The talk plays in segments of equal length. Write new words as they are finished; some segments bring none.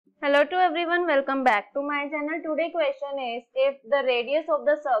Hello to everyone, welcome back to my channel. Today question is, if the radius of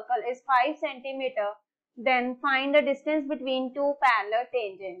the circle is 5 cm, then find the distance between two parallel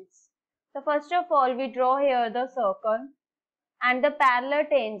tangents. So first of all, we draw here the circle and the parallel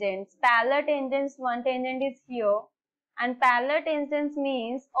tangents. Parallel tangents, one tangent is here and parallel tangents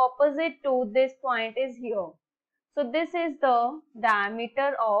means opposite to this point is here. So this is the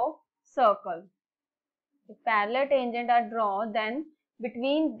diameter of circle. If parallel tangent are drawn, then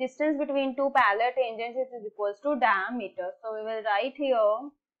distance between two parallel tangents is equals to diameter. So we will write here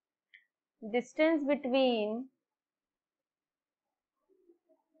distance between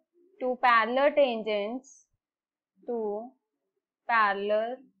two parallel tangents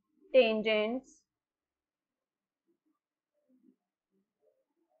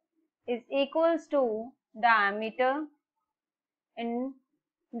is equals to diameter, and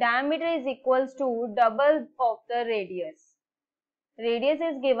diameter is equals to double of the radius. Radius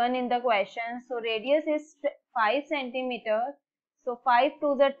is given in the question. So radius is 5 centimeter. So 5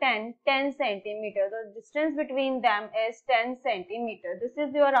 to the 10 centimeter. The distance between them is 10 centimeter. This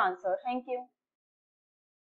is your answer. Thank you.